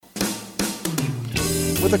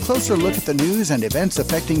with a closer look at the news and events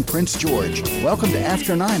affecting Prince George. Welcome to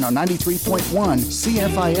After 9 on 93.1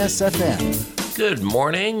 CFIS FM. Good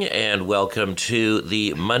morning and welcome to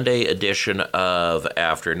the Monday edition of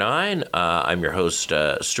After 9. I'm your host,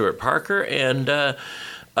 Stuart Parker, and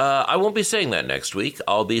I won't be saying that next week.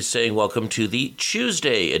 I'll be saying welcome to the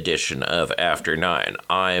Tuesday edition of After 9.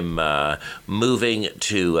 I'm moving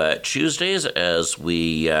to Tuesdays as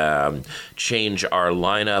we change our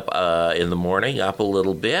lineup in the morning up a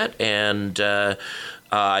little bit, and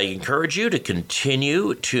I encourage you to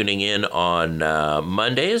continue tuning in on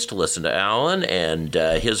Mondays to listen to Alan and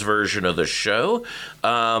his version of the show.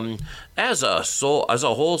 As a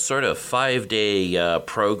whole sort of 5-day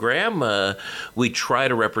program, we try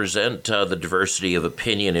to represent the diversity of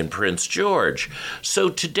opinion in Prince George. So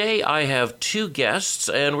today I have two guests,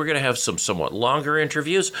 and we're going to have some somewhat longer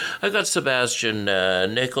interviews. I've got Sebastian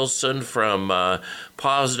Nicholson from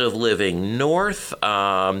Positive Living North. He's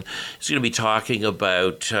going to be talking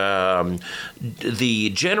about the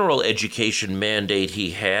general education mandate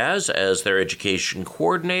he has as their education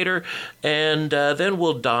coordinator, and then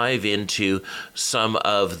we'll dive into some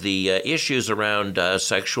of the issues around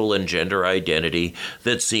sexual and gender identity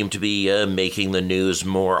that seem to be making the news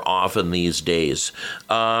more often these days.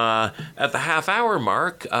 At the half-hour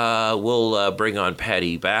mark, we'll bring on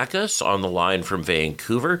Patty Backus on the line from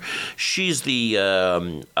Vancouver. She's the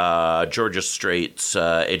Georgia Strait's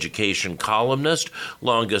education columnist,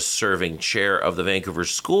 longest-serving chair of the Vancouver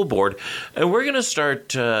School Board, and we're going to start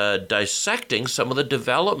dissecting some of the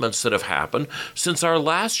developments that have happened since our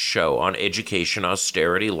last show on education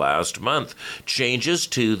austerity last month. Changes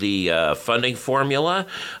to the funding formula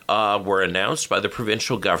were announced by the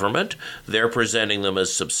provincial government. They're presenting them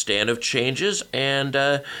as substantive changes,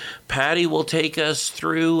 and Patty will take us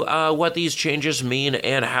through what these changes mean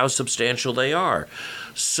and how substantial they are.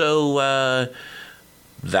 So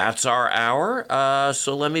that's our hour.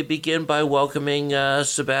 So let me begin by welcoming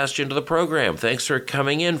Sebastian to the program. Thanks for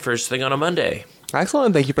coming in first thing on a Monday.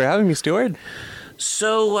 Excellent. Thank you for having me, Stuart.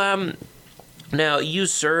 So now you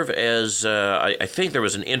serve as, I think there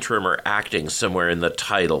was an interim or acting somewhere in the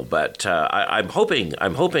title, but I'm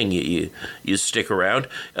hoping you stick around.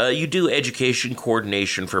 You do education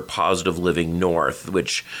coordination for Positive Living North,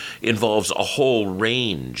 which involves a whole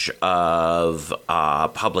range of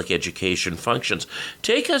public education functions.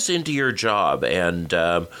 Take us into your job and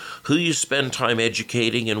who you spend time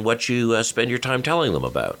educating and what you spend your time telling them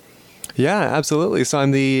about. Yeah, absolutely. So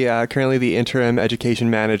I'm currently the interim education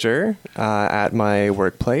manager at my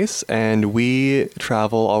workplace, and we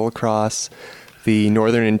travel all across the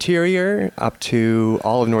northern interior up to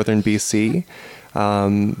all of northern BC,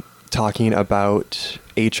 talking about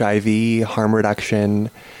HIV, harm reduction,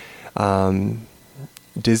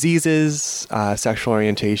 diseases, sexual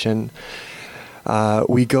orientation.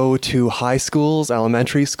 We go to high schools,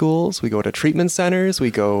 elementary schools, we go to treatment centers, we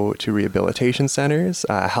go to rehabilitation centers,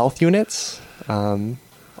 health units,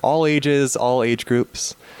 all ages, all age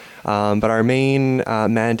groups. But our main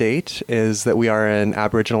mandate is that we are an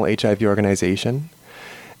Aboriginal HIV organization,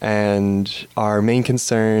 and our main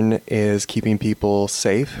concern is keeping people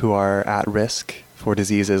safe who are at risk for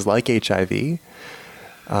diseases like HIV.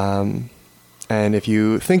 And if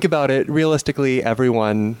you think about it, realistically,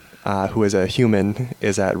 everyone who is a human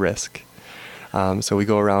is at risk. So we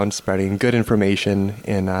go around spreading good information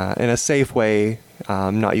in a safe way,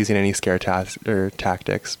 not using any scare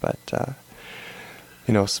tactics, but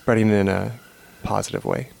spreading it in a positive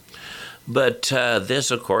way. But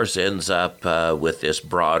this, of course, ends up with this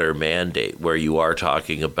broader mandate where you are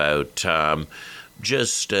talking about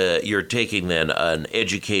you're taking then an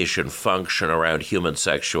education function around human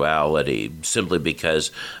sexuality simply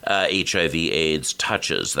because HIV/AIDS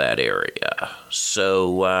touches that area.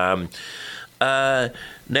 So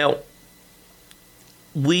now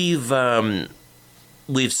we've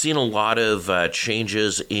seen a lot of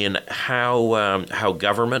changes in how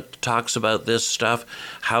government talks about this stuff,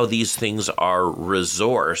 how these things are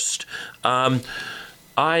resourced.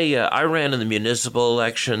 I ran in the municipal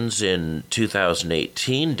elections in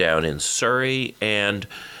 2018 down in Surrey, and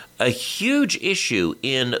a huge issue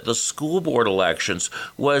in the school board elections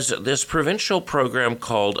was this provincial program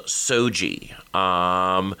called SOGI.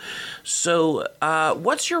 So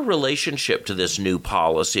what's your relationship to this new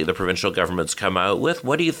policy the provincial government's come out with?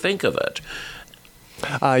 What do you think of it?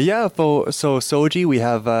 So SOGI, we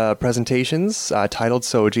have presentations titled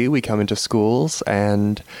SOGI. We come into schools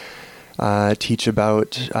and teach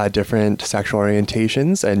about different sexual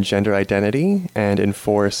orientations and gender identity, and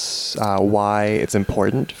enforce why it's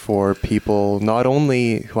important for people not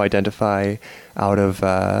only who identify out of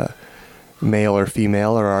male or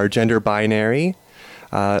female or are gender binary,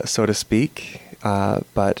 so to speak,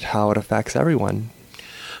 but how it affects everyone.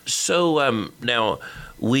 So now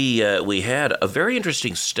we had a very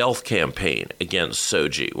interesting stealth campaign against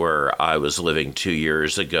SOGI where I was living 2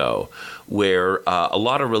 years ago, where a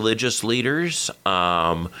lot of religious leaders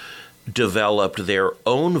developed their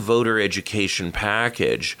own voter education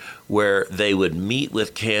package where they would meet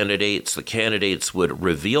with candidates. The candidates would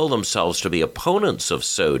reveal themselves to be opponents of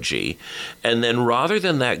SOGI, and then rather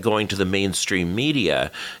than that going to the mainstream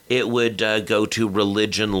media, it would go to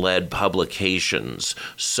religion-led publications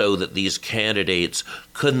so that these candidates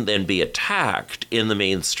couldn't then be attacked in the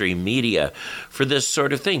mainstream media for this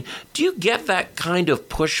sort of thing. Do you get that kind of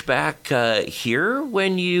pushback here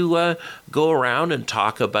when you go around and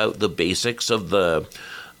talk about the basics of the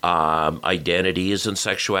identities and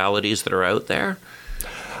sexualities that are out there?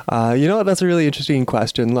 That's a really interesting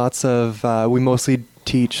question. We mostly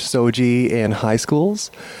teach SOGI in high schools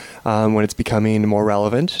when it's becoming more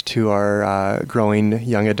relevant to our growing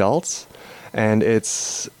young adults. And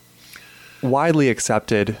it's widely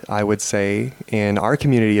accepted, I would say, in our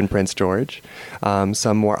community in Prince George.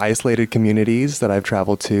 Some more isolated communities that I've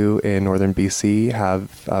traveled to in northern BC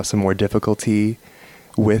have some more difficulty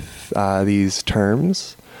with these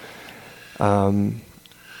terms.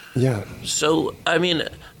 Yeah. So,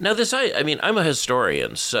 now I'm a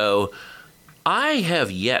historian, so I have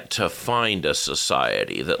yet to find a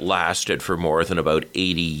society that lasted for more than about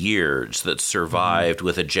 80 years that survived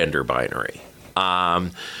with a gender binary.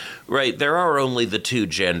 Right, there are only the two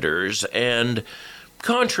genders, and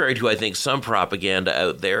contrary to, I think, some propaganda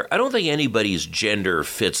out there, I don't think anybody's gender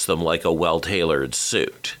fits them like a well-tailored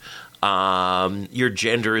suit. Your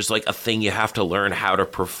gender is like a thing you have to learn how to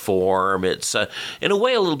perform. It's, in a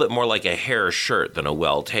way, a little bit more like a hair shirt than a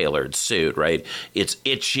well-tailored suit, right? It's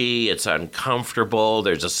itchy, it's uncomfortable,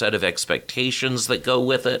 there's a set of expectations that go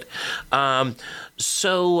with it.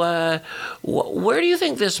 So where do you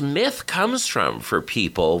think this myth comes from for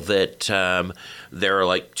people that there are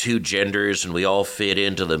like two genders and we all fit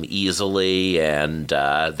into them easily and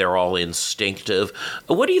they're all instinctive?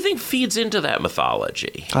 What do you think feeds into that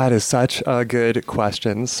mythology? That is such a good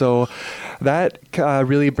question. So that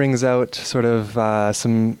really brings out sort of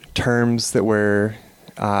some terms that we're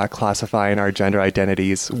classifying our gender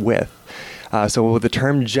identities with. So the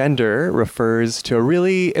term gender refers to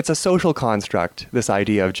it's a social construct, this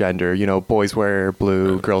idea of gender. Boys wear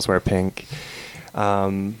blue, girls wear pink.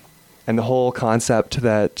 And the whole concept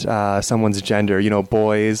that someone's gender,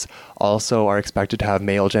 boys also are expected to have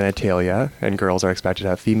male genitalia and girls are expected to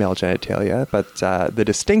have female genitalia. But the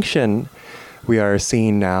distinction we are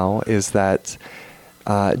seeing now is that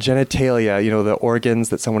genitalia, the organs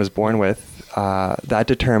that someone is born with, that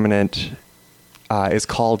determinant is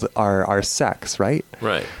called our sex, right?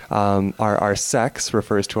 Right. Our sex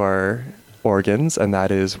refers to our organs, and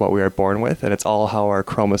that is what we are born with, and it's all how our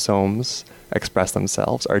chromosomes express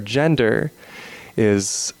themselves. Our gender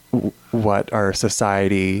is what our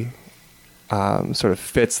society sort of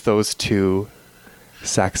fits those two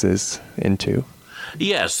sexes into.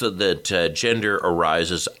 Yes, so that gender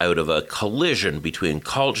arises out of a collision between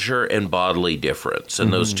culture and bodily difference.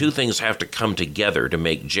 And those two things have to come together to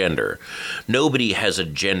make gender. Nobody has a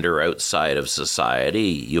gender outside of society.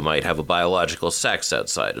 You might have a biological sex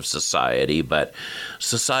outside of society, but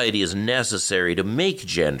society is necessary to make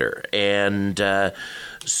gender. And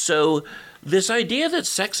so this idea that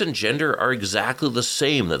sex and gender are exactly the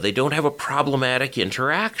same, that they don't have a problematic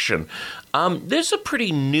interaction, this is a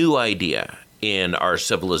pretty new idea in our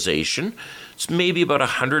civilization. It's maybe about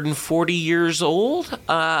 140 years old,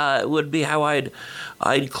 would be how I'd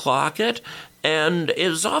clock it. And it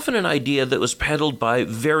was often an idea that was peddled by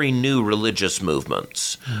very new religious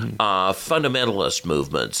movements, fundamentalist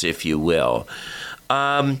movements, if you will.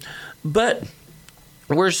 But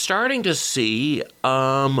we're starting to see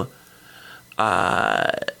other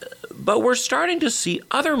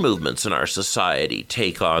movements in our society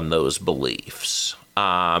take on those beliefs.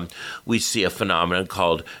 We see a phenomenon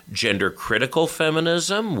called gender-critical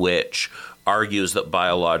feminism, which argues that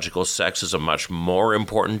biological sex is a much more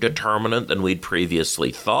important determinant than we'd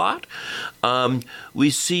previously thought. We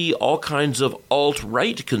see all kinds of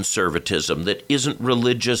alt-right conservatism that isn't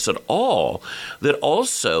religious at all, that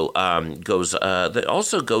also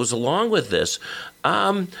goes along with this.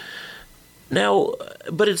 Now,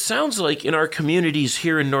 but it sounds like in our communities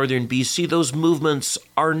here in northern BC, those movements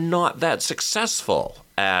are not that successful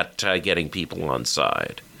at getting people on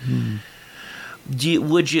side.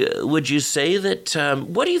 Would you say that?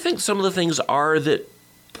 What do you think some of the things are that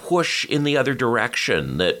push in the other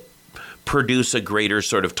direction, that produce a greater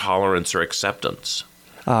sort of tolerance or acceptance?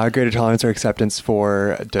 greater tolerance or acceptance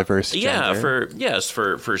for diverse Yeah,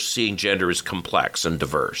 gender. for seeing gender as complex and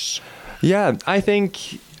diverse. Yeah, I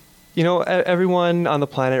think, everyone on the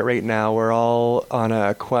planet right now, we're all on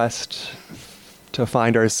a quest to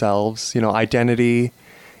find ourselves. Identity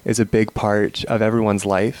is a big part of everyone's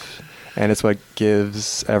life, and it's what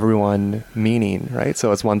gives everyone meaning, right?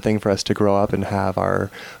 So it's one thing for us to grow up and have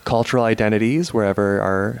our cultural identities wherever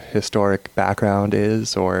our historic background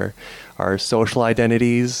is, or our social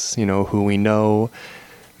identities, who we know,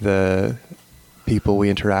 the people we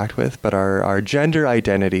interact with, but our gender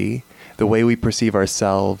identity, the way we perceive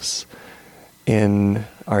ourselves in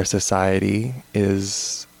our society,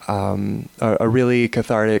 is a really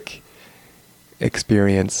cathartic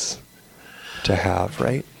experience to have,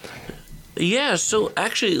 right? Yeah, so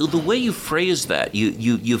actually, the way you phrased that,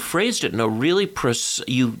 you phrased it in a really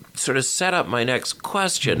you sort of set up my next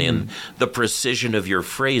question in the precision of your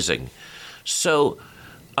phrasing. So,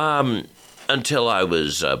 until I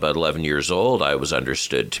was about 11 years old, I was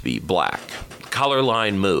understood to be black. Color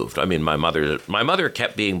line moved. I mean, my mother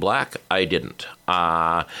kept being black. I didn't,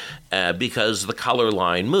 because the color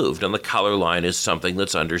line moved, and the color line is something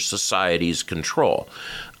that's under society's control.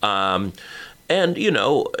 And,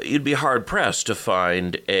 you'd be hard-pressed to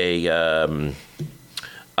find a,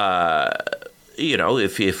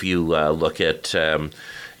 if you look at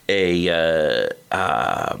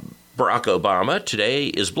Barack Obama today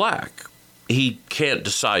is black. He can't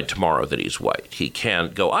decide tomorrow that he's white. He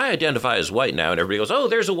can't go, I identify as white now, and everybody goes, oh,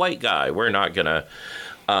 there's a white guy. We're not going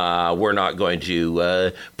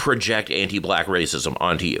to project anti-black racism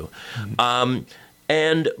onto you. Mm-hmm.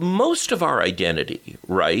 And most of our identity,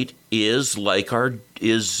 right, is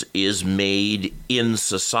made in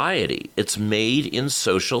society. It's made in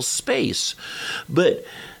social space. But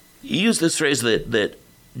you use this phrase that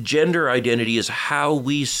gender identity is how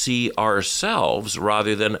we see ourselves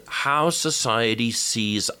rather than how society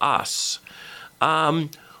sees us.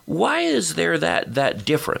 Why is there that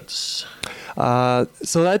difference?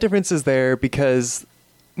 So that difference is there because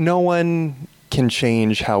no one can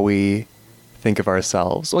change how we think of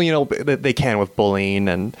ourselves. Well, they can with bullying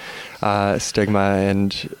and stigma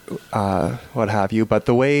and what have you, but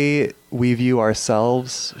the way we view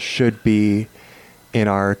ourselves should be in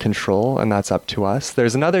our control, and that's up to us.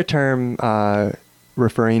 There's another term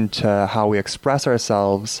referring to how we express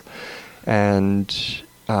ourselves and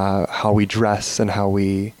how we dress and how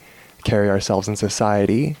we carry ourselves in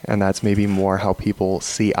society, and that's maybe more how people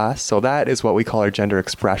see us. So that is what we call our gender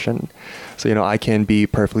expression. So, I can be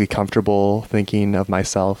perfectly comfortable thinking of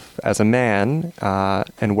myself as a man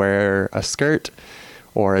and wear a skirt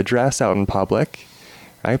or a dress out in public,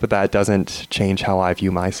 right? But that doesn't change how I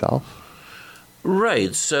view myself.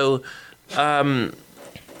 Right. So,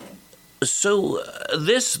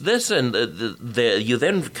 this and you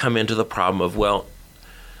then come into the problem of, well,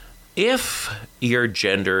 if your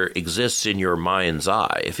gender exists in your mind's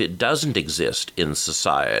eye, if it doesn't exist in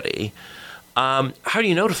society, how do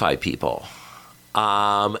you notify people?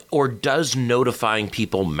 Or does notifying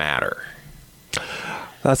people matter?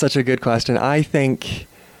 That's such a good question. I think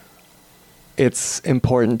it's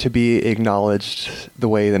important to be acknowledged the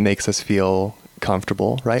way that makes us feel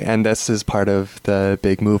comfortable, right? And this is part of the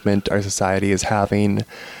big movement our society is having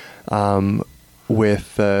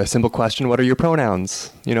with the simple question, what are your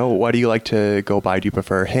pronouns? What do you like to go by? Do you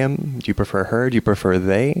prefer him? Do you prefer her? Do you prefer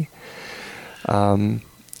they?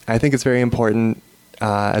 I think it's very important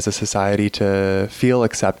as a society to feel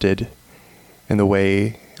accepted in the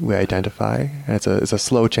way we identify. And it's a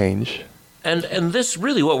slow change. And this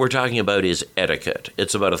really what we're talking about is etiquette.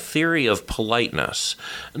 It's about a theory of politeness.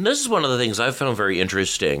 And this is one of the things I've found very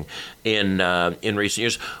interesting in recent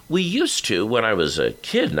years. We used to, when I was a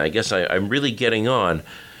kid, and I guess I'm really getting on,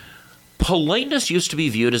 politeness used to be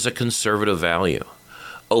viewed as a conservative value.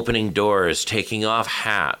 Opening doors, taking off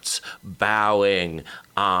hats, bowing,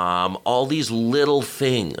 all these little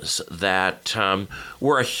things that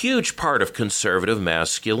were a huge part of conservative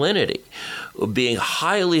masculinity. Being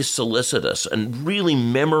highly solicitous and really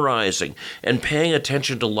memorizing and paying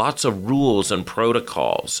attention to lots of rules and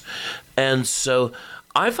protocols. And so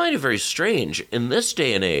I find it very strange in this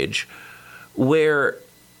day and age where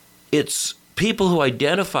it's people who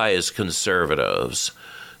identify as conservatives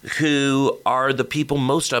who are the people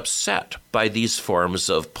most upset by these forms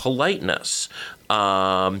of politeness.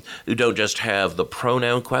 You don't just have the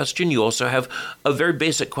pronoun question, you also have a very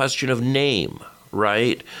basic question of name,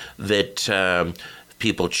 right? That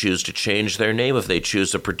people choose to change their name. If they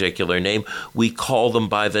choose a particular name, we call them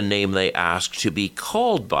by the name they ask to be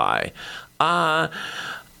called by. Now,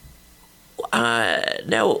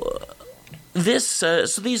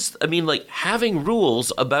 having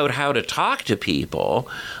rules about how to talk to people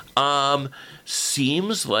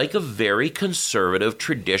seems like a very conservative,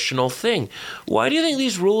 traditional thing. Why do you think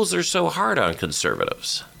these rules are so hard on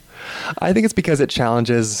conservatives? I think it's because it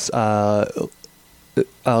challenges a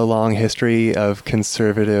long history of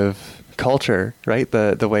conservative culture, right?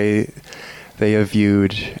 The way they have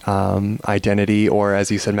viewed identity, or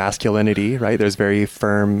as you said, masculinity, right? There's very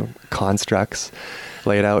firm constructs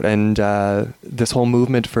laid out, and this whole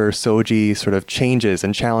movement for SOGI sort of changes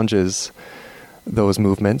and challenges those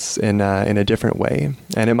movements in a different way.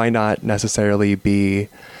 And it might not necessarily be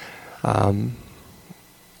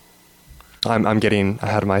I'm getting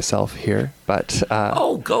ahead of myself here, but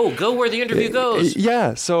go where the interview goes.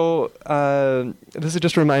 Yeah, so this would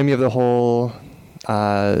just remind me of the whole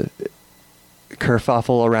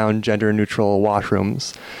kerfuffle around gender-neutral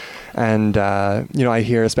washrooms, and I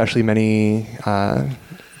hear especially many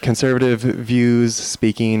conservative views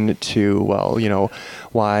speaking to,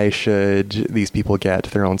 why should these people get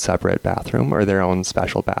their own separate bathroom or their own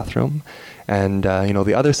special bathroom? And,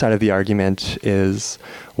 the other side of the argument is,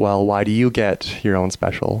 well, why do you get your own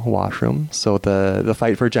special washroom? So the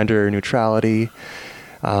fight for gender neutrality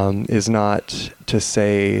is not to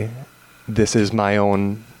say this is my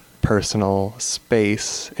own personal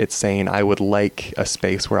space. It's saying I would like a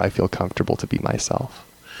space where I feel comfortable to be myself.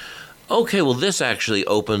 Okay, well, this actually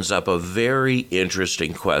opens up a very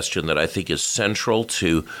interesting question that I think is central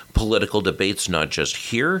to political debates, not just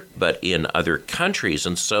here, but in other countries.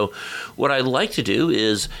 And so what I'd like to do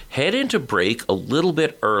is head into break a little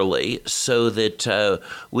bit early so that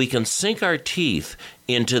we can sink our teeth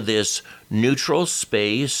into this neutral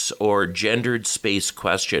space or gendered space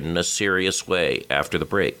question in a serious way after the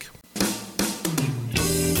break.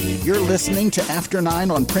 You're listening to After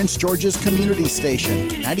 9 on Prince George's Community Station,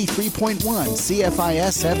 93.1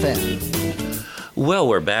 CFIS FM. Well,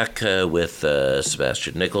 we're back with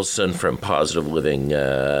Sebastian Nicholson from Positive Living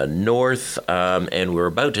North, and we're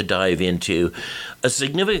about to dive into a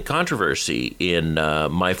significant controversy in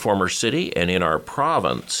my former city and in our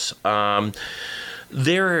province. Transgender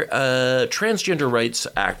rights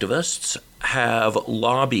activists have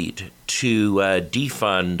lobbied to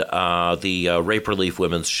defund the Rape Relief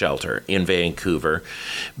Women's Shelter in Vancouver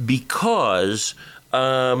because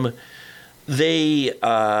Rape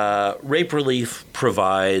Relief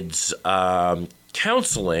provides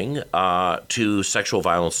counseling to sexual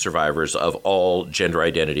violence survivors of all gender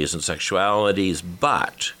identities and sexualities,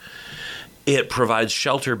 but it provides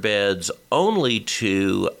shelter beds only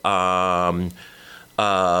to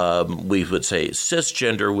we would say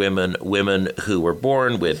cisgender women who were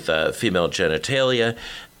born with female genitalia,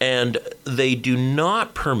 and they do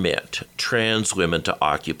not permit trans women to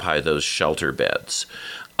occupy those shelter beds.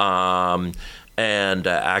 And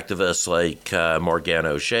activists like Morgan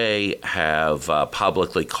O'Shea have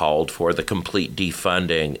publicly called for the complete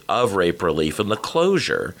defunding of Rape Relief and the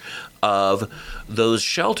closure of those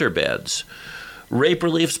shelter beds. Rape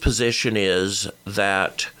Relief's position is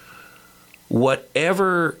that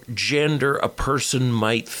whatever gender a person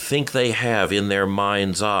might think they have in their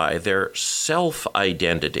mind's eye, their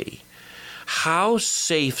self-identity, how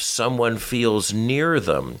safe someone feels near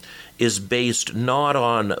them is based not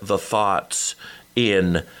on the thoughts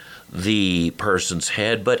in the person's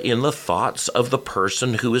head, but in the thoughts of the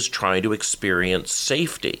person who is trying to experience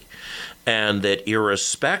safety. And that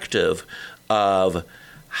irrespective of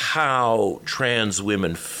how trans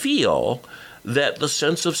women feel, that the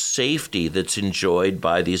sense of safety that's enjoyed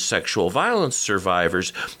by these sexual violence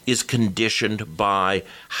survivors is conditioned by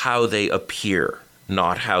how they appear,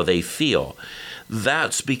 not how they feel.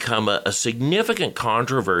 That's become a significant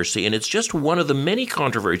controversy, and it's just one of the many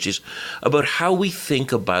controversies about how we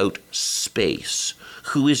think about space,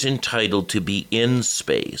 who is entitled to be in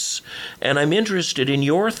space. And I'm interested in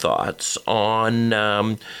your thoughts on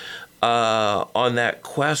that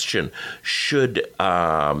question. Should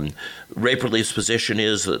Rape Relief's position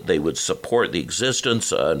is that they would support the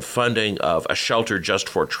existence and funding of a shelter just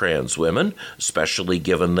for trans women, especially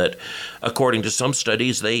given that, according to some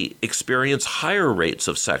studies, they experience higher rates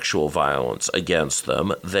of sexual violence against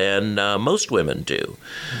them than most women do.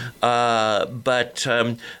 But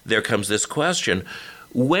there comes this question.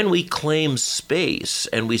 When we claim space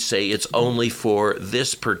and we say it's only for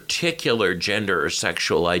this particular gender or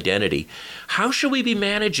sexual identity, how should we be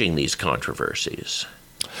managing these controversies?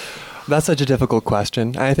 That's such a difficult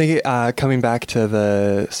question. I think coming back to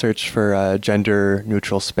the search for a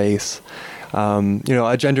gender-neutral space,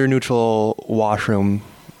 a gender-neutral washroom,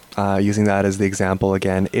 using that as the example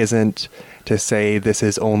again, isn't to say this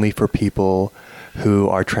is only for people who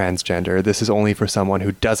are transgender. This is only for someone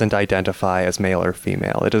who doesn't identify as male or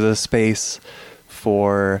female. It is a space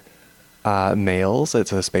for males.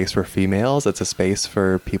 It's a space for females. It's a space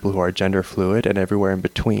for people who are gender fluid and everywhere in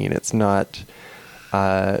between. It's not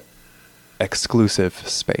exclusive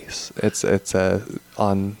space. It's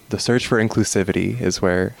on the search for inclusivity is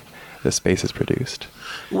where the space is produced.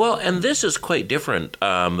 Well, and this is quite different.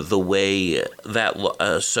 The way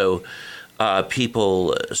that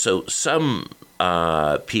some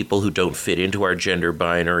people who don't fit into our gender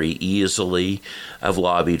binary easily have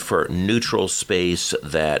lobbied for neutral space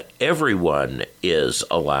that everyone is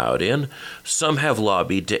allowed in. Some have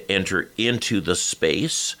lobbied to enter into the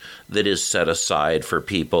space that is set aside for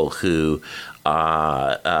people who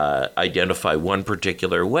identify one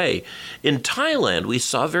particular way. In Thailand, we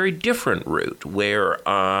saw a very different route where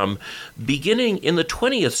beginning in the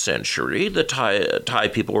 20th century, the Thai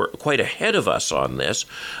people were quite ahead of us on this,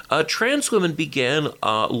 trans women began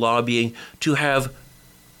lobbying to have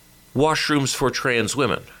washrooms for trans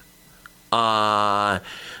women. And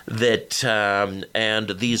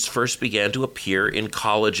these first began to appear in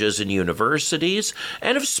colleges and universities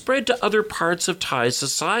and have spread to other parts of Thai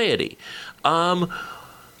society.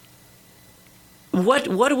 What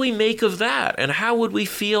do we make of that? And how would we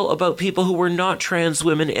feel about people who were not trans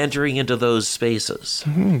women entering into those spaces?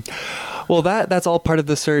 Mm-hmm. Well, that's all part of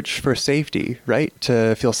the search for safety, right?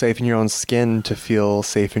 To feel safe in your own skin, to feel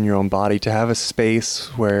safe in your own body, to have a space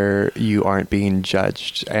where you aren't being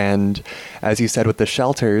judged. And as you said with the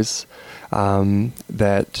shelters,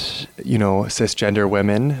 that, cisgender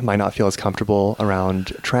women might not feel as comfortable around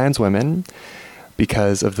trans women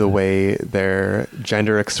because of the way their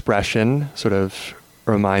gender expression sort of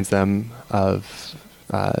reminds them of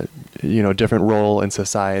different role in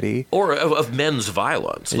society. Or of men's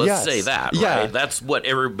violence. Let's say that, right? Yeah. That's what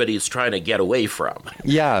everybody's trying to get away from.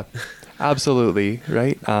 Yeah, absolutely,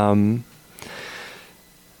 right? And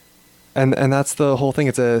that's the whole thing.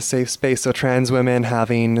 It's a safe space. So trans women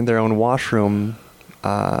having their own washroom,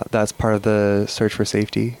 that's part of the search for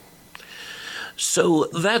safety. So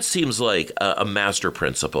that seems like a master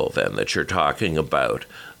principle then that you're talking about,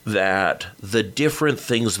 that the different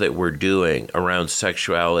things that we're doing around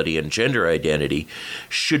sexuality and gender identity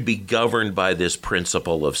should be governed by this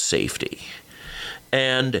principle of safety.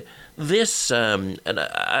 And this, and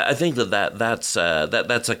I think that's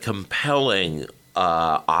a compelling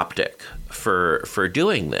optic for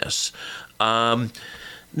doing this.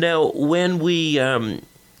 Now, when we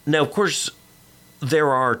now, of course,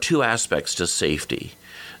 there are two aspects to safety.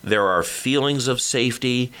 There are feelings of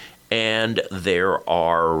safety, and there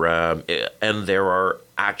are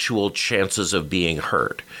actual chances of being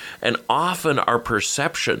hurt. And often our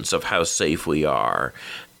perceptions of how safe we are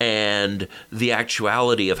and the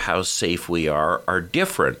actuality of how safe we are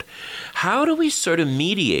different. How do we sort of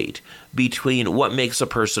mediate between what makes a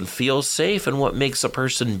person feel safe and what makes a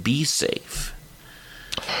person be safe?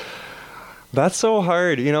 That's so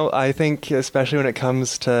hard. I think especially when it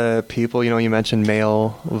comes to people, you mentioned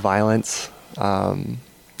male violence.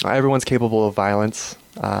 Everyone's capable of violence.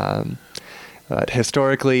 But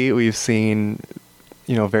historically, we've seen,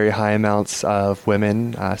 very high amounts of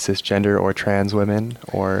women, cisgender or trans women,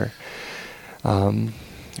 or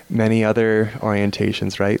many other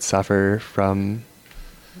orientations, right, suffer from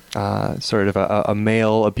sort of a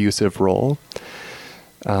male abusive role.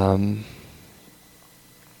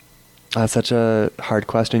 That's such a hard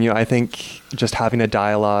question. I think just having a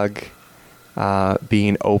dialogue,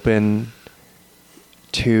 being open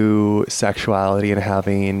to sexuality and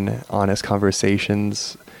having honest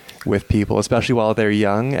conversations with people, especially while they're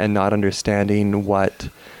young and not understanding what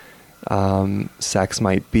sex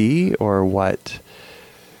might be or what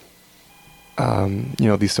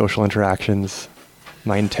these social interactions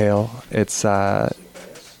might entail. It's a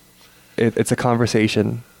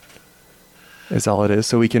conversation is all it is.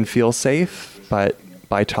 So we can feel safe, but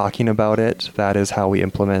by talking about it, that is how we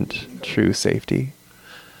implement true safety.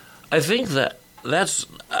 I think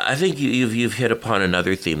you've hit upon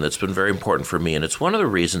another theme that's been very important for me, and it's one of the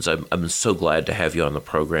reasons I'm so glad to have you on the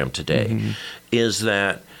program today, mm-hmm. is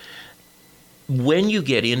that when you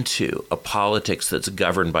get into a politics that's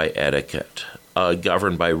governed by etiquette,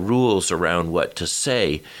 governed by rules around what to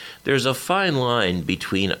say, there's a fine line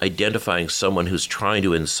between identifying someone who's trying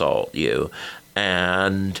to insult you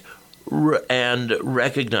and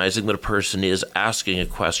recognizing that a person is asking a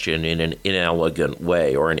question in an inelegant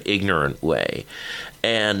way or an ignorant way.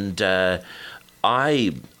 And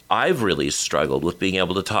I I've really struggled with being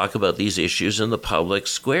able to talk about these issues in the public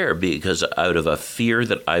square because out of a fear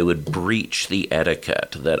that I would breach the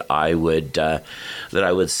etiquette, that I would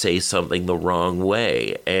say something the wrong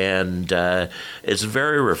way. And it's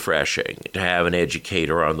very refreshing to have an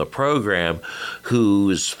educator on the program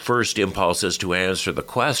whose first impulse is to answer the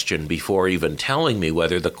question before even telling me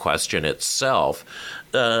whether the question itself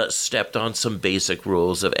stepped on some basic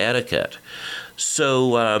rules of etiquette.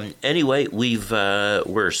 So anyway,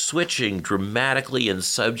 we're switching dramatically in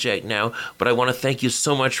subject now, but I want to thank you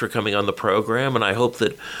so much for coming on the program, and I hope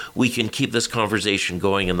that we can keep this conversation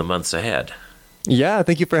going in the months ahead. Yeah,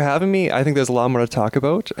 thank you for having me. I think there's a lot more to talk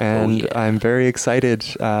about, and I'm very excited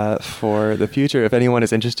for the future. If anyone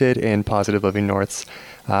is interested in Positive Living North's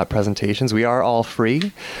presentations, we are all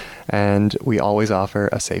free, and we always offer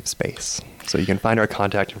a safe space. So you can find our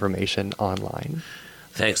contact information online.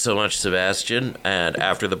 Thanks so much, Sebastian. And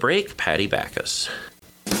after the break, Patty Backus.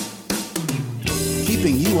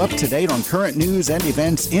 Keeping you up to date on current news and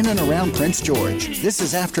events in and around Prince George. This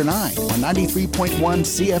is After 9 on 93.1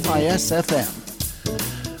 CFIS FM.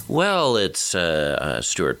 Well, it's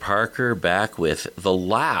Stuart Parker back with the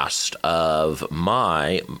last of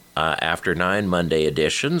my After 9 Monday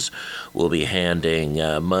editions. We'll be handing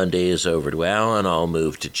Mondays over to Alan. I'll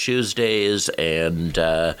move to Tuesdays, and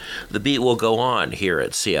the beat will go on here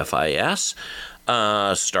at CFIS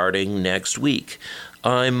starting next week.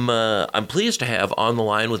 I'm pleased to have on the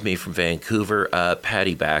line with me from Vancouver,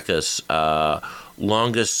 Patty Backus,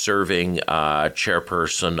 longest-serving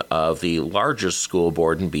chairperson of the largest school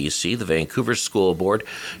board in BC, the Vancouver School Board.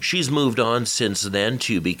 She's moved on since then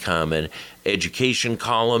to become an education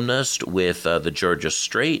columnist with the Georgia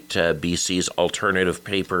Straight, BC's alternative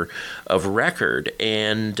paper of record.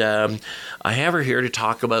 And I have her here to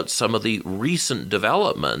talk about some of the recent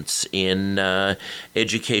developments in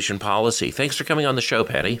education policy. Thanks for coming on the show,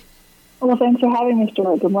 Patty. Well, thanks for having me,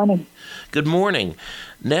 Stuart. Good morning. Good morning.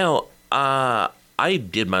 Now, I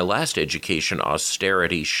did my last education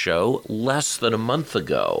austerity show less than a month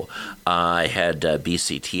ago. I had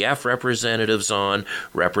BCTF representatives on,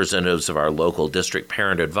 representatives of our local district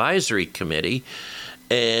parent advisory committee,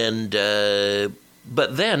 and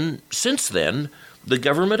but then, since then, the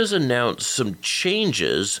government has announced some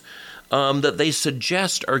changes that they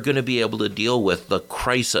suggest are going to be able to deal with the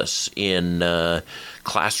crisis in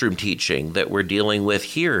classroom teaching that we're dealing with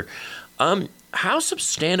here. How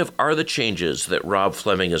substantive are the changes that Rob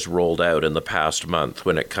Fleming has rolled out in the past month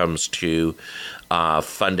when it comes to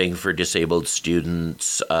funding for disabled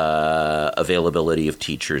students, availability of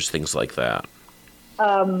teachers, things like that?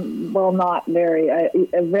 Well, not very.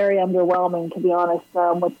 Very underwhelming, to be honest.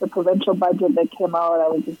 With the provincial budget that came out, I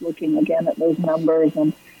was just looking again at those numbers,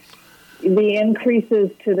 and the increases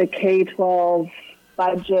to the K-12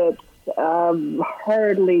 budget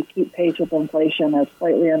hardly keep pace with inflation at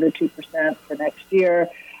slightly under 2% for next year.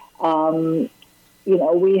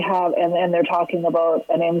 We have, and they're talking about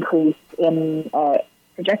an increase in,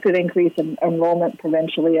 projected increase in enrollment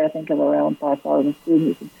provincially, I think of around 5,000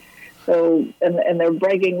 students. So, and they're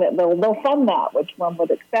bragging that they'll fund that, which one would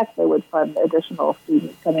expect they would fund additional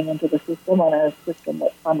students coming into the system on a system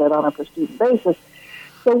that's funded on a per student basis.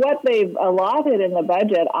 So what they've allotted in the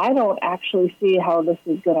budget, I don't actually see how this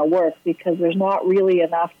is going to work because there's not really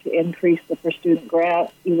enough to increase the per-student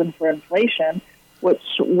grant, even for inflation, which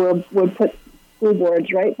would put school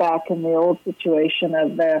boards right back in the old situation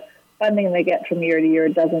of the funding they get from year to year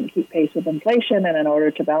doesn't keep pace with inflation, and in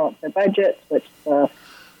order to balance their budgets, which the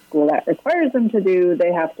School Act requires them to do,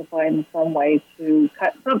 they have to find some way to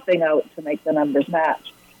cut something out to make the numbers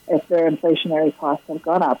match if their inflationary costs have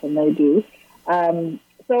gone up, and they do.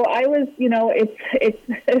 So I was, it's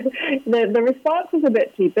the response was a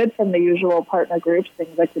bit tepid from the usual partner groups,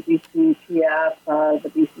 things like the BCTF, the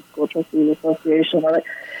BC School Trustees Association.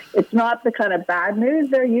 It's not the kind of bad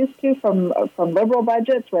news they're used to from Liberal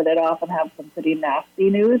budgets, where they'd often have some pretty nasty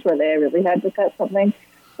news where they really had to cut something.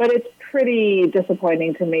 But it's pretty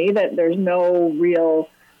disappointing to me that there's no real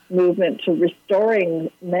movement to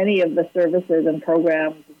restoring many of the services and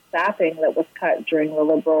programs staffing that was cut during the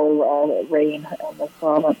Liberal reign on the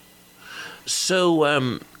province.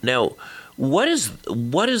 So now, what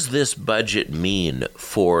does this budget mean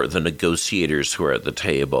for the negotiators who are at the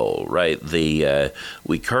table? Right,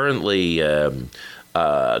 we currently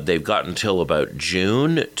they've got until about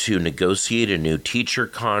June to negotiate a new teacher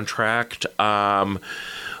contract. And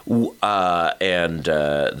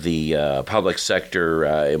the Public Sector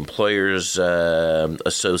Employers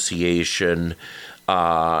Association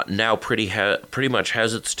now pretty much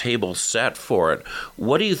has its table set for it.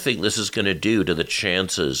 What do you think this is going to do to the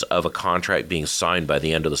chances of a contract being signed by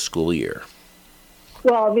the end of the school year?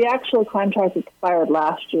 Well, the actual contract expired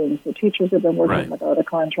last June, so teachers have been working without a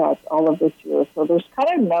contract all of this year. So there's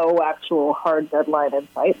kind of no actual hard deadline in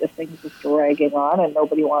sight. The thing's just dragging on, and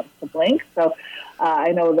nobody wants to blink. So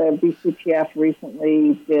I know the BCTF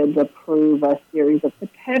recently did approve a series of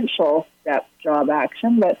potential step job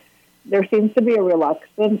action, but there seems to be a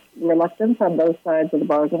reluctance on both sides of the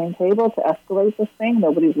bargaining table to escalate this thing.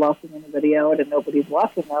 Nobody's locking anybody out, and nobody's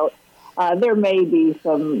walking out. There may be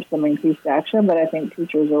some increased action, but I think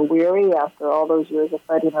teachers are weary after all those years of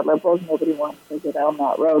fighting the Liberals. Nobody wants to go down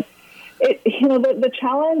that road. The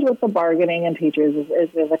challenge with the bargaining and teachers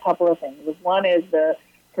is there's a couple of things. One is the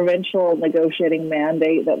provincial negotiating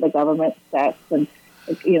mandate that the government sets, and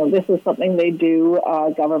this is something they do.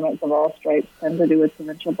 Governments of all stripes tend to do with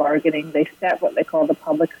provincial bargaining. They set what they call the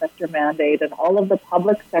public sector mandate, and all of the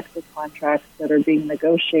public sector contracts that are being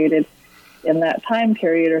negotiated in that time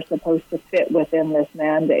period are supposed to fit within this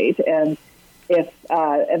mandate, and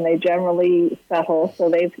and they generally settle. So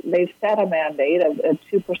they've set a mandate of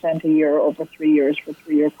 2% a year over 3 years for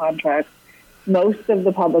 3-year contracts. Most of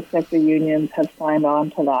the public sector unions have signed on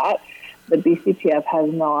to that. The BCTF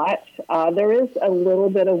has not. There is a little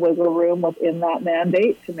bit of wiggle room within that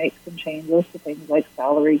mandate to make some changes to things like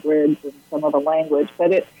salary grids and some of the language,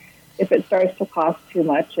 but if it starts to cost too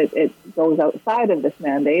much, it goes outside of this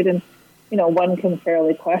mandate. And one can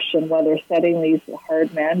fairly question whether setting these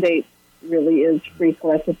hard mandates really is free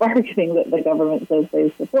collective bargaining that the government says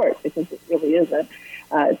they support, because it really isn't.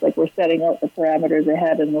 It's like we're setting out the parameters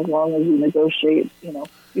ahead, and as long as you negotiate,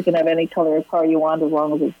 you can have any color of car you want as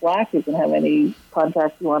long as it's black. You can have any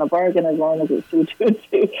contract you want to bargain as long as it's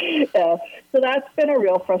 222. So that's been a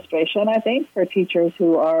real frustration, I think, for teachers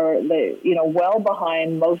who are well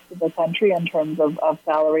behind most of the country in terms of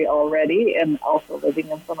salary already, and also living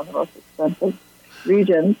in some of the most expensive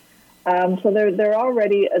regions. So there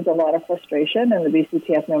already is a lot of frustration in the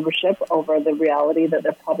BCTF membership over the reality that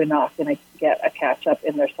they're probably not going to get a catch-up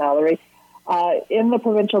in their salary. In the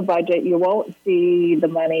provincial budget, you won't see the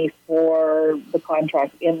money for the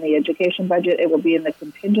contract in the education budget. It will be in the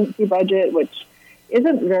contingency budget, which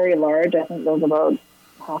isn't very large. I think there's about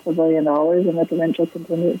 $500 million in the provincial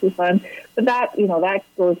contingency fund. But that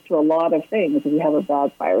goes to a lot of things. If you have a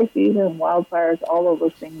bad fire season, wildfires, all of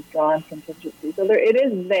those things draw on contingency. So it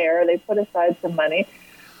is there. They put aside some money.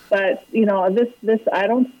 But, this I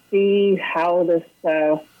don't see how this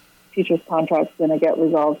teachers' contract is going to get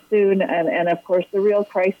resolved soon. And, of course, the real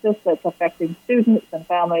crisis that's affecting students and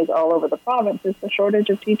families all over the province is the shortage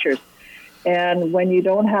of teachers. And when you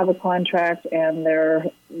don't have a contract and they're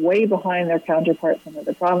way behind their counterparts in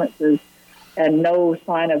other provinces and no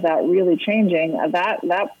sign of that really changing,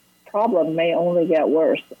 that problem may only get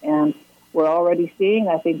worse. And we're already seeing,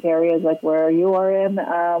 I think, areas like where you are in,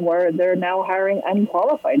 where they're now hiring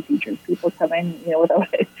unqualified teachers, people coming, without,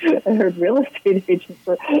 I heard real estate agents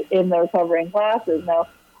in there covering classes. Now,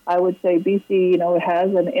 I would say BC,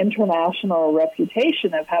 has an international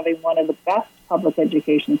reputation of having one of the best public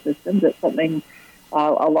education systems. It's something,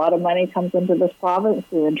 a lot of money comes into this province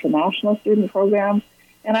through international student programs.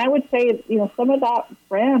 And I would say, some of that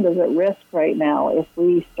brand is at risk right now if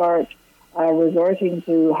we start resorting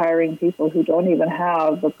to hiring people who don't even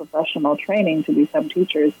have the professional training to become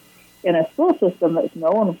teachers in a school system that's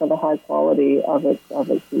known for the high quality of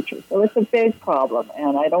its teachers. So it's a big problem,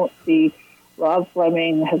 and I don't see Rob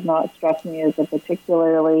Fleming has not struck me as a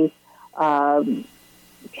particularly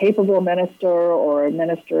capable minister or a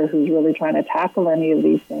minister who's really trying to tackle any of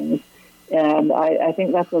these things. And I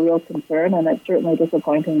think that's a real concern, and it's certainly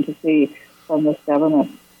disappointing to see from this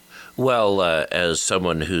government. Well, as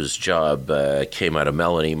someone whose job came out of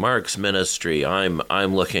Melanie Mark's ministry, I'm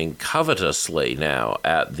looking covetously now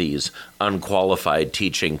at these unqualified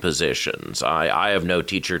teaching positions. I have no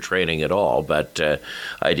teacher training at all, but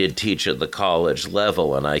I did teach at the college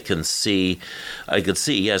level, and I could see,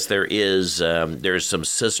 yes, there's some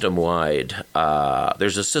system-wide,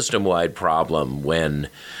 there's a system-wide problem when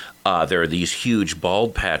there are these huge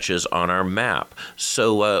bald patches on our map.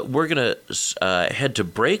 So we're going to head to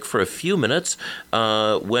break for a few minutes.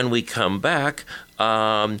 When we come back,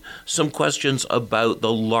 some questions about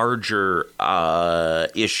the larger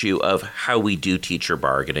issue of how we do teacher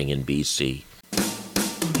bargaining in BC.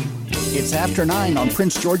 It's After 9 on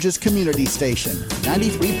Prince George's Community Station,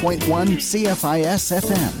 93.1 CFIS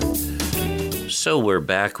FM. So we're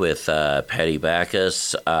back with Patty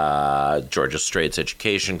Backus, Georgia Strait's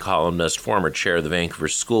education columnist, former chair of the Vancouver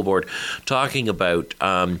School Board, talking about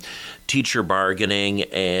teacher bargaining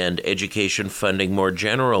and education funding more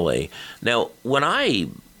generally. Now, when I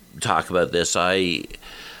talk about this,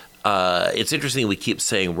 it's interesting we keep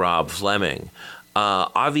saying Rob Fleming.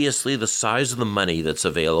 Obviously, the size of the money that's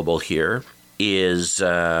available here is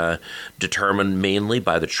determined mainly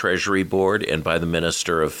by the Treasury Board and by the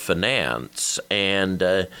Minister of Finance.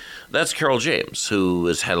 And that's Carole James, who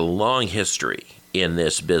has had a long history in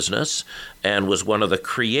this business and was one of the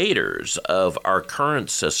creators of our current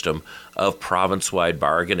system of province-wide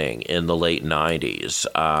bargaining in the late 90s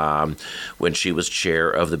when she was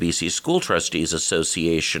chair of the BC School Trustees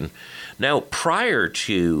Association. Now, prior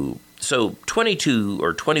to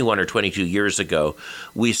 21 or 22 years ago,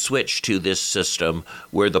 we switched to this system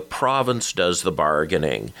where the province does the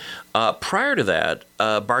bargaining. Prior to that,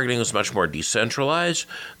 bargaining was much more decentralized.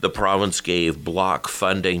 The province gave block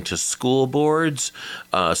funding to school boards.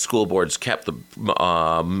 School boards kept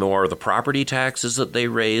more of the property taxes that they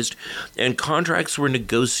raised, and contracts were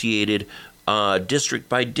negotiated district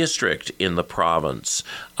by district in the province.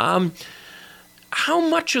 How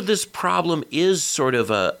much of this problem is sort of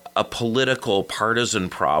a political partisan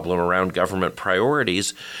problem around government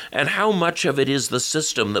priorities, and how much of it is the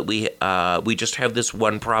system that we just have this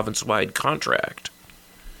one province-wide contract?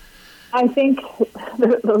 I think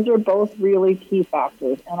those are both really key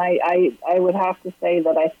factors, and I would have to say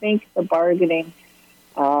that I think the bargaining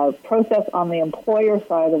process on the employer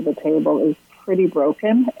side of the table is pretty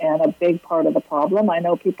broken and a big part of the problem. I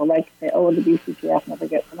know people like to say, oh, the BCTF never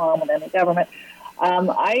gets along with any government.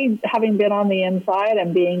 I, having been on the inside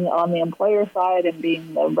and being on the employer side and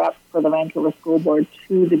being the rep for the Vancouver School Board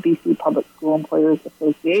to the BC Public School Employers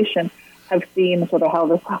Association, have seen sort of how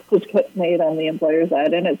the sausage gets made on the employer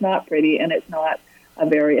side, and it's not pretty and it's not a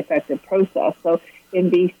very effective process. So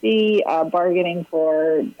in BC, bargaining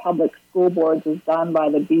for public school boards is done by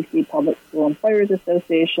the BC Public School Employers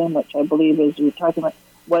Association, which I believe, as you're talking about,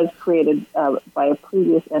 was created by a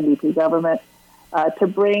previous NDP government. To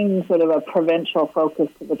bring sort of a provincial focus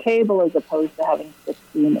to the table as opposed to having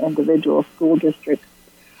 16 individual school districts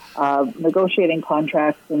negotiating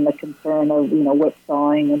contracts and the concern of,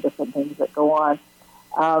 whipsawing and different things that go on.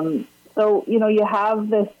 So, you have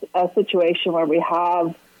this situation where we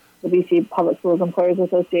have the BC Public Schools Employers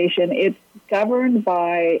Association. It's governed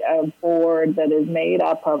by a board that is made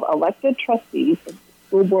up of elected trustees.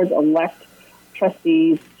 School boards elect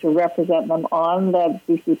trustees to represent them on the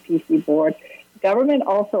BCPC board. Government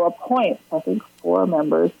also appoints, I think, 4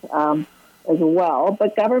 members as well,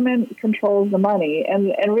 but government controls the money. And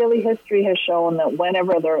really history has shown that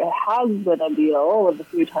whenever there has been a deal, with a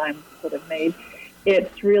few times sort of made,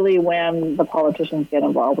 it's really when the politicians get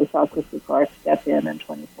involved. We saw Christy Clark step in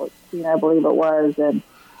 2014, I believe it was, and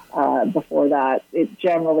before that, it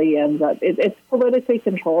generally ends up, it's politically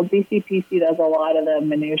controlled. BCPC does a lot of the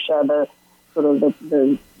minutiae,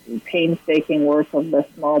 the painstaking work of the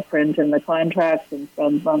small print in the contracts and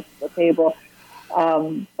spends months at the table.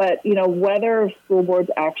 But, whether school boards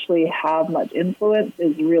actually have much influence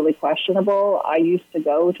is really questionable. I used to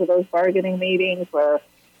go to those bargaining meetings where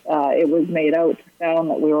it was made out to sound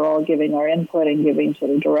that we were all giving our input and giving sort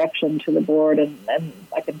of direction to the board, and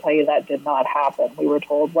I can tell you that did not happen. We were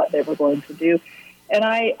told what they were going to do. And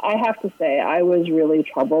I have to say, I was really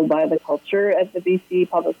troubled by the culture at the BC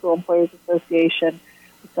Public School Employers Association.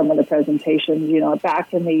 Some of the presentations,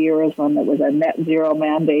 back in the years when it was a net zero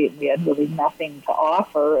mandate, we had really nothing to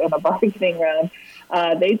offer in a bargaining round.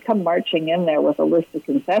 They'd come marching in there with a list of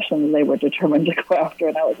concessions they were determined to go after.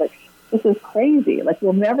 And I was like, this is crazy. Like,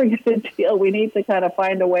 we'll never get a deal. We need to kind of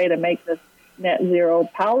find a way to make this net zero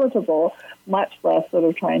palatable, much less sort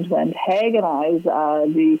of trying to antagonize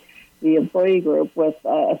the employee group with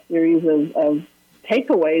a series of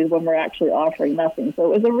takeaways when we're actually offering nothing.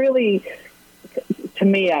 So it was a really... To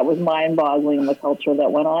me, it was mind-boggling, the culture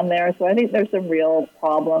that went on there. So I think there's some real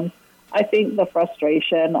problems. I think the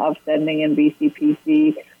frustration of sending in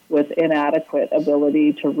BCPC with inadequate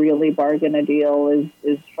ability to really bargain a deal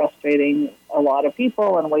is frustrating a lot of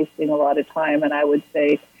people and wasting a lot of time. And I would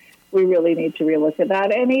say we really need to relook at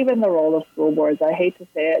that. And even the role of school boards. I hate to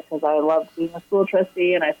say it because I love being a school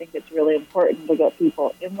trustee, and I think it's really important to get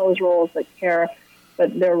people in those roles that care.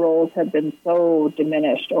 But their roles have been so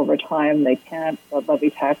diminished over time. They can't levy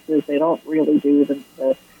taxes. They don't really do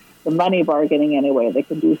the money bargaining anyway. They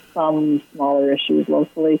can do some smaller issues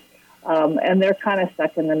locally. And they're kind of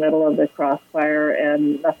stuck in the middle of the crossfire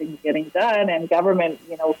and nothing's getting done. And government,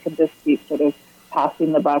 can just keep sort of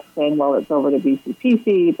passing the buck saying, well, it's over to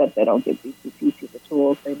BCPC, but they don't give BCPC the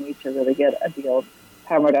tools they need to really get a deal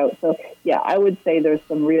hammered out. So, yeah, I would say there's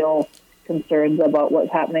some real concerns about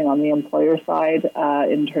what's happening on the employer side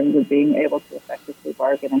in terms of being able to effectively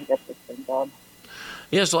bargain and get this thing done.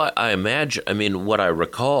 Yes, well, I imagine, I mean, what I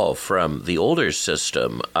recall from the older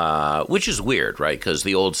system, which is weird, right? Because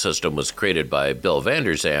the old system was created by Bill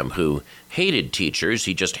Vander Zalm, who hated teachers.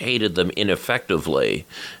 He just hated them ineffectively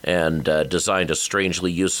and designed a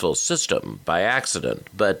strangely useful system by accident.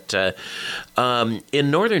 But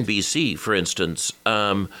in northern BC, for instance,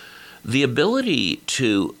 the ability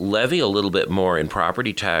to levy a little bit more in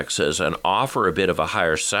property taxes and offer a bit of a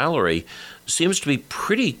higher salary seems to be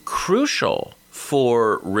pretty crucial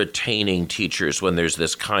for retaining teachers when there's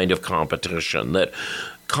this kind of competition. That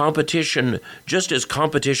competition, just as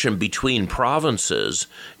competition between provinces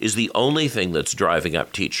is the only thing that's driving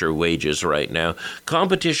up teacher wages right now,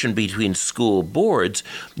 competition between school boards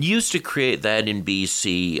used to create that in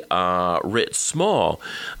BC writ small.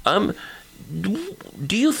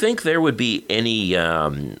 Do you think there would be any,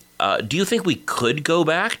 do you think we could go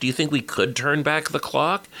back? Do you think we could turn back the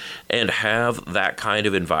clock and have that kind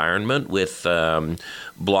of environment with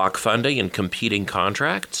block funding and competing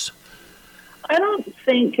contracts? I don't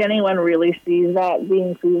think anyone really sees that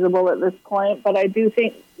being feasible at this point, but I do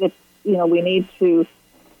think that, we need to,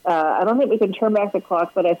 I don't think we can turn back the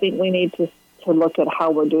clock, but I think we need to look at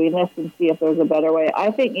how we're doing this and see if there's a better way.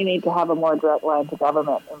 I think you need to have a more direct line to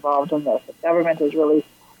government involved in this. If government is really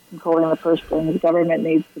controlling the purse strings, government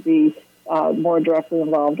needs to be more directly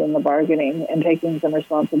involved in the bargaining and taking some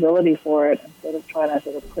responsibility for it instead of trying to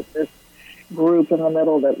sort of put this group in the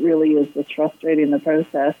middle that really is just frustrating the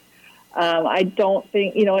process. I don't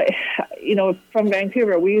think, from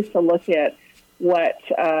Vancouver, we used to look at what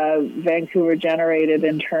Vancouver generated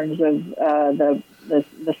in terms of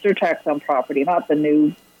the surtax on property, not the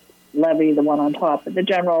new levy, the one on top, but the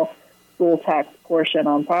general school tax portion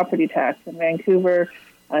on property tax. In Vancouver,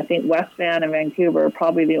 I think West Van and Vancouver are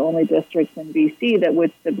probably the only districts in BC that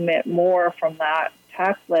would submit more from that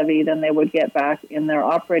tax levy than they would get back in their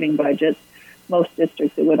operating budgets. Most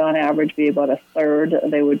districts, it would on average be about a third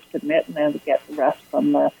they would submit, and then get the rest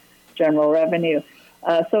from the general revenue.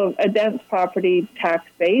 So a dense property tax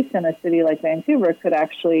base in a city like Vancouver could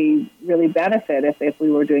actually really benefit if we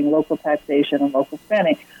were doing local taxation and local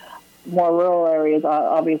spending. More rural areas,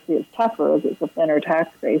 obviously, it's tougher as it's a thinner tax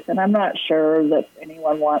base. And I'm not sure that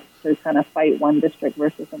anyone wants to kind of fight one district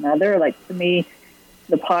versus another. Like, to me,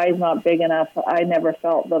 the pie is not big enough. I never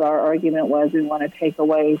felt that our argument was we want to take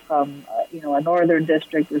away from, a northern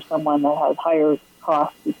district or someone that has higher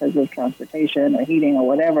costs because of transportation or heating or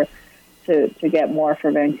whatever to get more for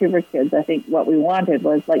Vancouver kids. I think what we wanted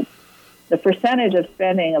was, like, the percentage of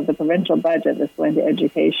spending of the provincial budget that's going to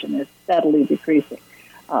education is steadily decreasing.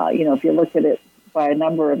 If you look at it by a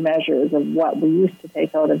number of measures of what we used to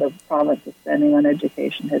take out of the province's spending on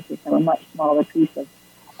education has become a much smaller piece of,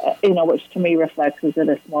 which to me reflects is it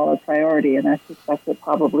a smaller priority, and I suspect it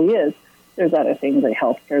probably is. There's other things like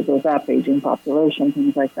healthcare goes up, aging population,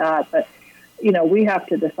 things like that. But, we have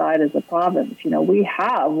to decide as a province, we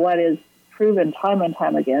have what is proven time and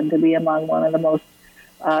time again to be among one of the most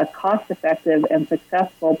cost-effective and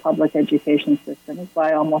successful public education systems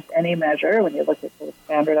by almost any measure when you look at sort of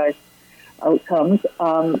standardized outcomes,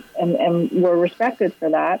 and we're respected for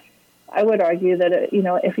that. I would argue that,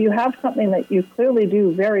 if you have something that you clearly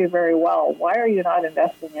do very, very well, why are you not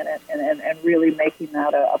investing in it and really making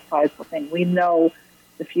that a prideful thing? We know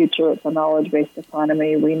the future. It's a knowledge-based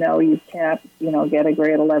economy. We know you can't, get a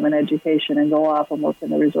grade 11 education and go off and work in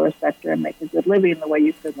the resource sector and make a good living the way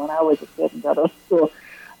you could when I was a kid and got out of school.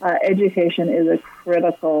 Education is a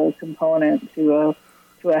critical component to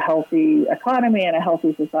a healthy economy and a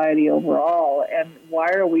healthy society overall. And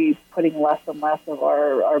why are we putting less and less of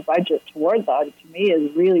our budget toward that, to me,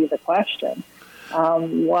 is really the question.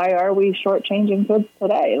 Why are we shortchanging kids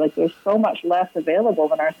today? Like, there's so much less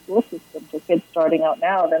available in our school system to kids starting out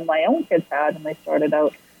now than my own kids had when they started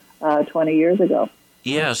out 20 years ago.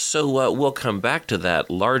 Yeah, so we'll come back to that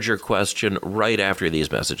larger question right after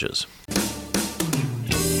these messages.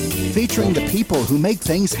 Featuring the people who make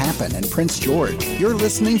things happen in Prince George. You're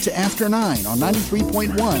listening to After 9 on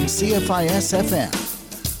 93.1 CFIS FM.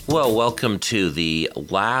 Well, welcome to the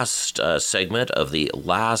last segment of the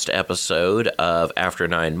last episode of After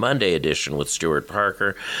 9 Monday edition with Stuart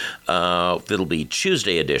Parker. It'll be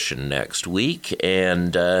Tuesday edition next week,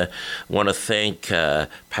 and want to thank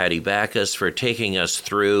Patty Backus for taking us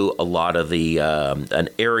through a lot of the an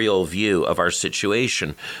aerial view of our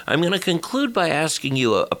situation. I'm going to conclude by asking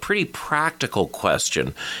you a pretty practical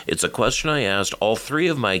question. It's a question I asked all three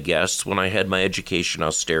of my guests when I had my education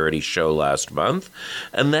austerity show last month,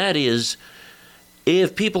 and that is,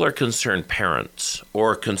 if people are concerned parents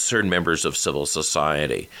or concerned members of civil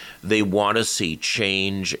society, they want to see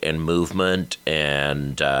change and movement,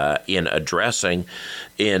 and in addressing,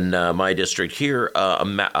 in my district here,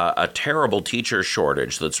 a terrible teacher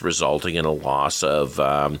shortage that's resulting in a loss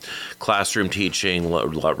of classroom teaching,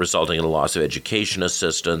 resulting in a loss of education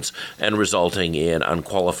assistants, and resulting in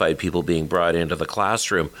unqualified people being brought into the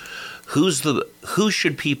classroom. Who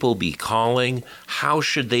should people be calling? How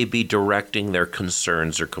should they be directing their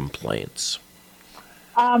concerns or complaints?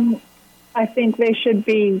 I think they should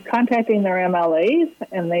be contacting their MLAs,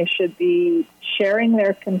 and they should be sharing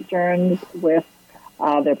their concerns with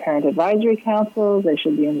their parent advisory councils. They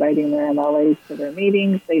should be inviting their MLAs to their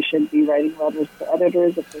meetings. They should be writing letters to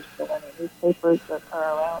editors if there's still any newspapers that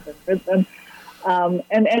are around and print them.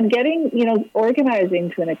 And getting, organizing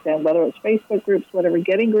to an extent, whether it's Facebook groups, whatever,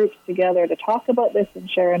 getting groups together to talk about this and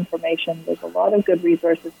share information. There's a lot of good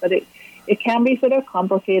resources, but it can be sort of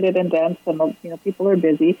complicated and dense, and, people are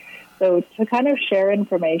busy. So to kind of share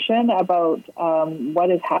information about what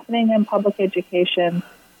is happening in public education,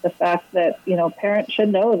 the fact that, parents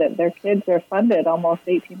should know that their kids are funded almost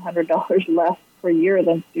 $1,800 less per year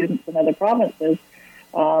than students in other provinces,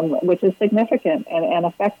 which is significant and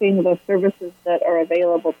affecting the services that are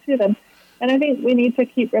available to them. And I think we need to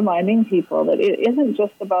keep reminding people that it isn't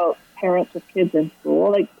just about parents with kids in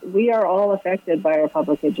school. Like, we are all affected by our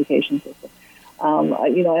public education system.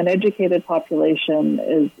 An educated population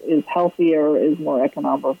is healthier, is more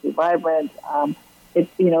economically vibrant.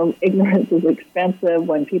 Ignorance is expensive.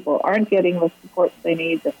 When people aren't getting the supports they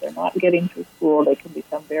need, if they're not getting through school, they can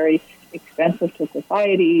become very expensive to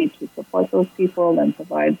society to support those people and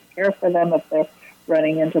provide care for them if they're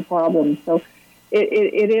running into problems. So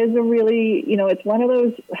it is a really, it's one of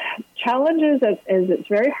those challenges that is, it's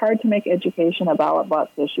very hard to make education a ballot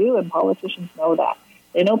box issue, and politicians know that.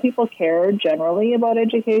 They know people care generally about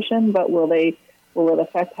education, but will it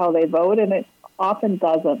affect how they vote? And it often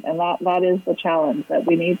doesn't, and that is the challenge, that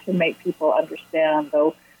we need to make people understand,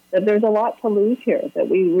 though, that there's a lot to lose here, that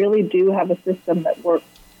we really do have a system that works.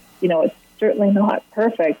 It's certainly not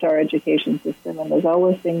perfect, our education system, and there's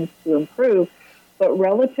always things to improve. But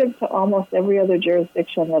relative to almost every other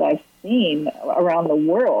jurisdiction that I've seen around the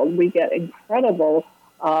world, we get incredible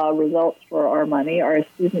results for our money. Our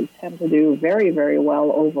students tend to do very, very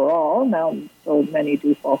well overall. Now, so many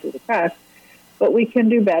do fall through the cracks. But we can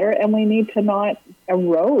do better, and we need to not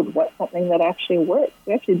erode something that actually works.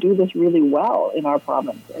 We actually do this really well in our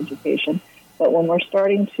province education. But when we're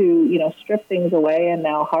starting to, strip things away and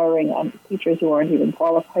now hiring teachers who aren't even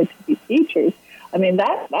qualified to be teachers, I mean,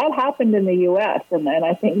 that happened in the U.S. And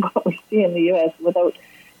I think what we see in the U.S. without,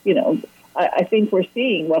 I think we're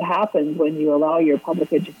seeing what happens when you allow your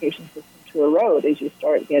public education system to erode, is you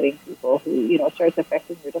start getting people who, starts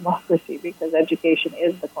affecting your democracy, because education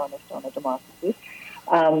is the cornerstone of democracy.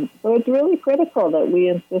 So it's really critical that we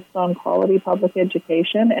insist on quality public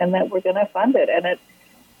education and that we're going to fund it. And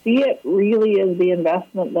see it really as the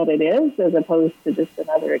investment that it is, as opposed to just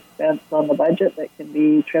another expense on the budget that can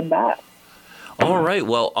be trimmed back. All right.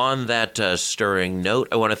 Well, on that stirring note,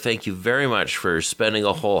 I want to thank you very much for spending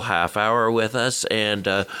a whole half hour with us, and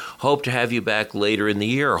hope to have you back later in the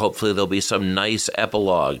year. Hopefully there'll be some nice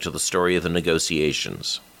epilogue to the story of the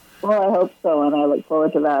negotiations. Well, I hope so, and I look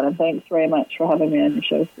forward to that. And thanks very much for having me on your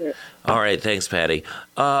show, Stuart. All right. Thanks, Patty.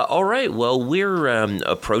 All right. Well, we're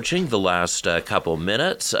approaching the last couple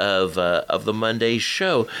minutes of the Monday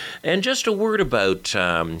show. And just a word about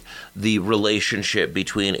the relationship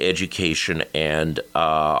between education and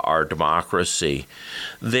our democracy.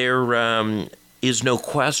 There is no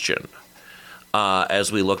question,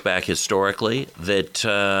 as we look back historically, that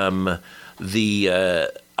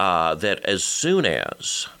that as soon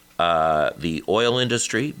as the oil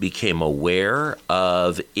industry became aware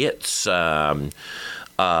of its of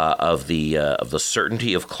the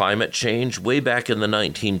certainty of climate change way back in the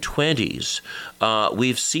 1920s,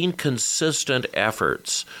 we've seen consistent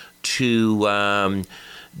efforts to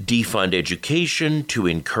defund education, to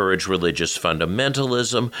encourage religious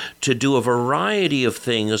fundamentalism, to do a variety of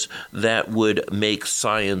things that would make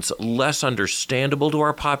science less understandable to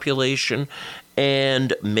our population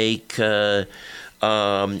and make our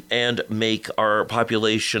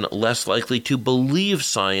population less likely to believe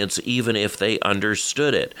science even if they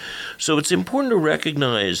understood it. So it's important to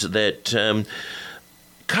recognize that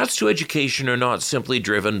cuts to education are not simply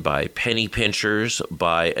driven by penny pinchers,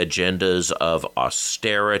 by agendas of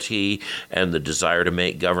austerity and the desire to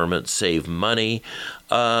make government save money.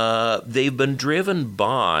 They've been driven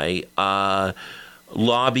by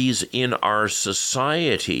lobbies in our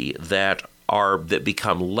society that that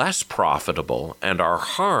become less profitable and are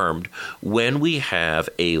harmed when we have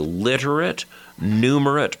a literate,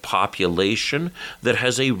 numerate population that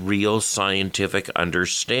has a real scientific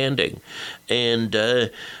understanding. And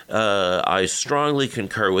I strongly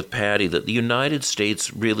concur with Patty that the United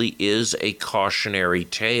States really is a cautionary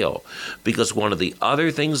tale, because one of the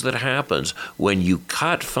other things that happens when you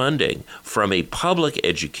cut funding from a public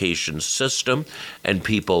education system and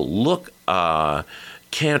people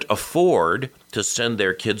can't afford to send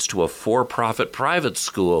their kids to a for-profit private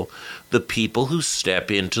school, the people who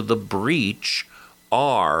step into the breach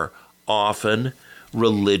are often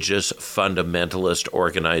religious fundamentalist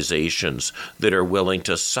organizations that are willing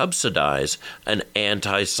to subsidize an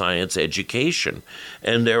anti-science education.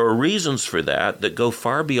 And there are reasons for that go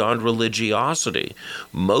far beyond religiosity.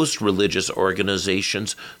 Most religious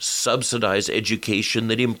organizations subsidize education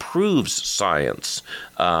that improves science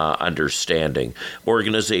understanding.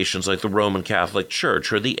 Organizations like the Roman Catholic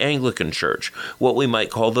Church or the Anglican Church, what we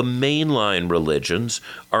might call the mainline religions,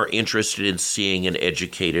 are interested in seeing an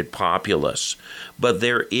educated populace. But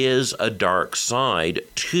there is a dark side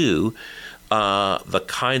to the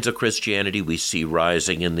kinds of Christianity we see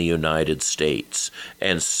rising in the United States.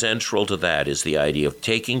 And central to that is the idea of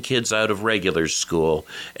taking kids out of regular school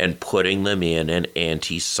and putting them in an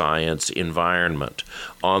anti-science environment.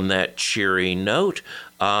 On that cheery note,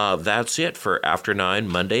 that's it for After 9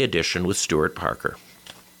 Monday edition with Stuart Parker.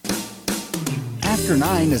 After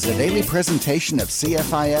 9 is a daily presentation of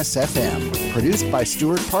CFIS-FM, produced by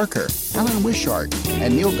Stuart Parker, Alan Wishart,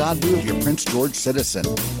 and Neil Godbout of your Prince George Citizen.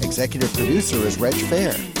 Executive producer is Reg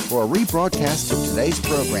Fair. For a rebroadcast of today's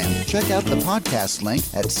program, check out the podcast link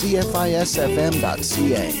at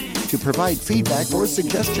cfisfm.ca. To provide feedback or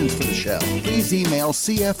suggestions for the show, please email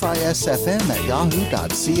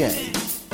cfisfm@yahoo.ca.